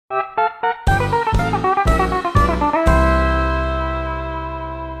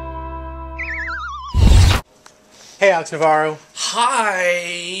Hey, Alex Navarro.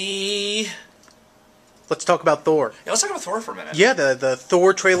 Hi. Let's talk about Thor. Yeah, let's talk about Thor for a minute. Yeah, the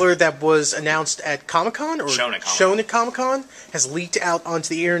Thor trailer that was announced at Comic-Con, or shown at Comic-Con, has leaked out onto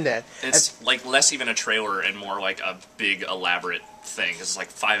the internet. It's like less even a trailer and more like a big elaborate thing. It's like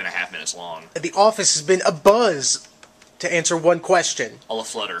 5.5 minutes long. The office has been abuzz to answer one question. All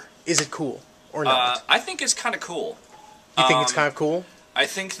aflutter. Is it cool or not? I think it's kind of cool. You think it's kind of cool? I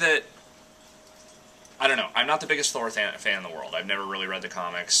think that... I don't know. I'm not the biggest Thor fan in the world. I've never really read the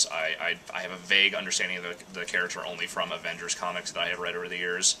comics. I have a vague understanding of the character only from Avengers comics that I have read over the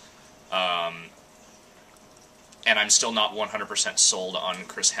years. And I'm still not 100% sold on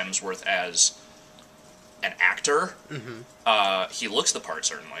Chris Hemsworth as an actor. Mm-hmm. He looks the part,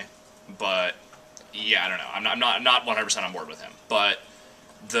 certainly. But, yeah, I don't know. I'm not 100% on board with him. But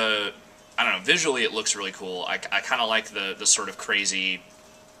I don't know, visually it looks really cool. I kind of like the sort of crazy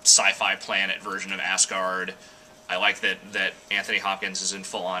sci-fi planet version of Asgard. I like that Anthony Hopkins is in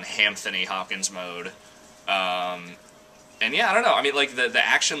full-on Hamthony Hopkins mode. And yeah, I don't know. I mean, like the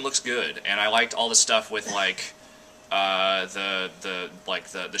action looks good, and I liked all the stuff with like the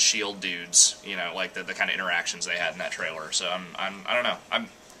Shield dudes. You know, like the kind of interactions they had in that trailer. So I don't know. I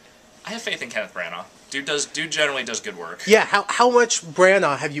have faith in Kenneth Branagh. Dude generally does good work. Yeah. How much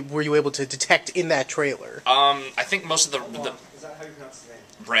Branagh were you able to detect in that trailer? I think most of the Is that how you pronounce his name?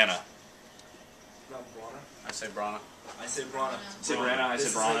 Branagh. Not Branagh? I say Branagh. I say Branagh. Say Branagh, I say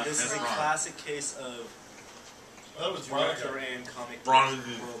Branagh. This is a classic case of director and comic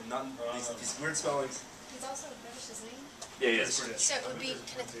Branagh. world. Not these weird spellings. He's also British, isn't he? Yeah, he is. So it would be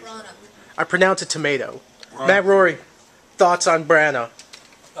Kenneth Branagh. I pronounce it tomato. Matt, Rory, thoughts on Branagh?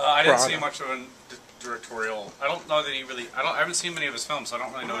 I didn't see much of a directorial. I don't know that he really. I haven't seen many of his films, so I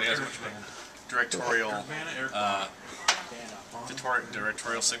don't really know that he has much of a directorial.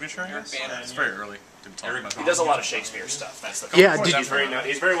 Directorial signature. I guess it's very early to be talking about. He does a lot of Shakespeare stuff. That's the Yeah, he's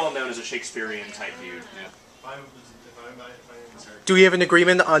very well known as a Shakespearean type dude. Yeah. Do we have an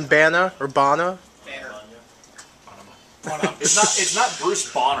agreement on Banner or Bana? It's not Bruce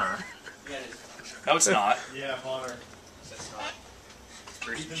Bonner. No, it's not. Yeah, Bonner. That's not.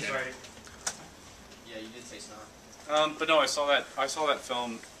 Ethan's right. Yeah, you did say it's not. But no, I saw that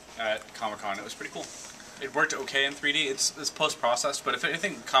film at Comic-Con. It was pretty cool. It worked okay in 3D. It's post-processed, but if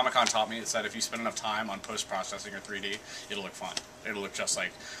anything Comic-Con taught me, it's that if you spend enough time on post-processing or 3D, it'll look fun. It'll look just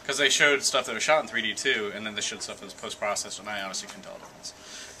like... Because they showed stuff that was shot in 3D too, and then they showed stuff that was post-processed, and I honestly couldn't tell the difference.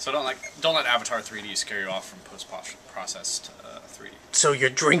 So don't let Avatar 3D scare you off from post-processed 3D. So you're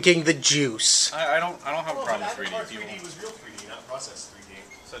drinking the juice. I don't have a problem with 3D. Avatar 3D was real 3D, not processed 3D.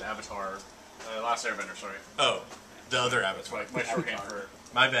 Said Avatar, Last Airbender, sorry. Oh, the other Avatar. My shorthand for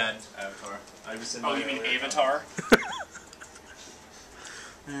My bad. Avatar. I was in Oh, you mean Avatar? If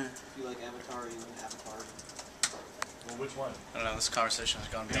you like Avatar, you like Avatar. Well, which one? I don't know, this conversation has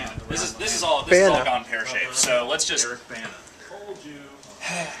gone beyond the This realm. is all gone pear-shaped. So let's just... Eric Bana. Told you.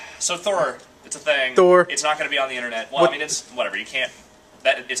 So Thor, it's a thing. Thor. It's not going to be on the internet. Well, I mean, it's whatever. You can't...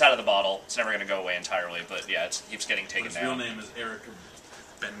 It's out of the bottle. It's never going to go away entirely. But yeah, it keeps getting taken His down. real name is Eric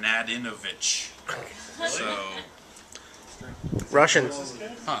Banadinovich. So... Russian.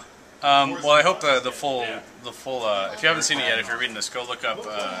 Huh. Well, I hope the full if you haven't seen it yet, if you're reading this, go look up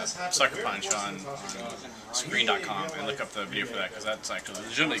Sucker Punch on Screen.com and look up the video for that, because that's actually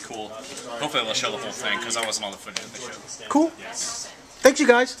legitimately cool. Hopefully they'll show the whole thing, because that wasn't all the footage that they showed. Cool. Thanks, you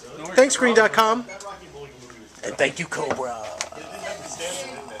guys. Thanks, Screen.com. And thank you, Cobra.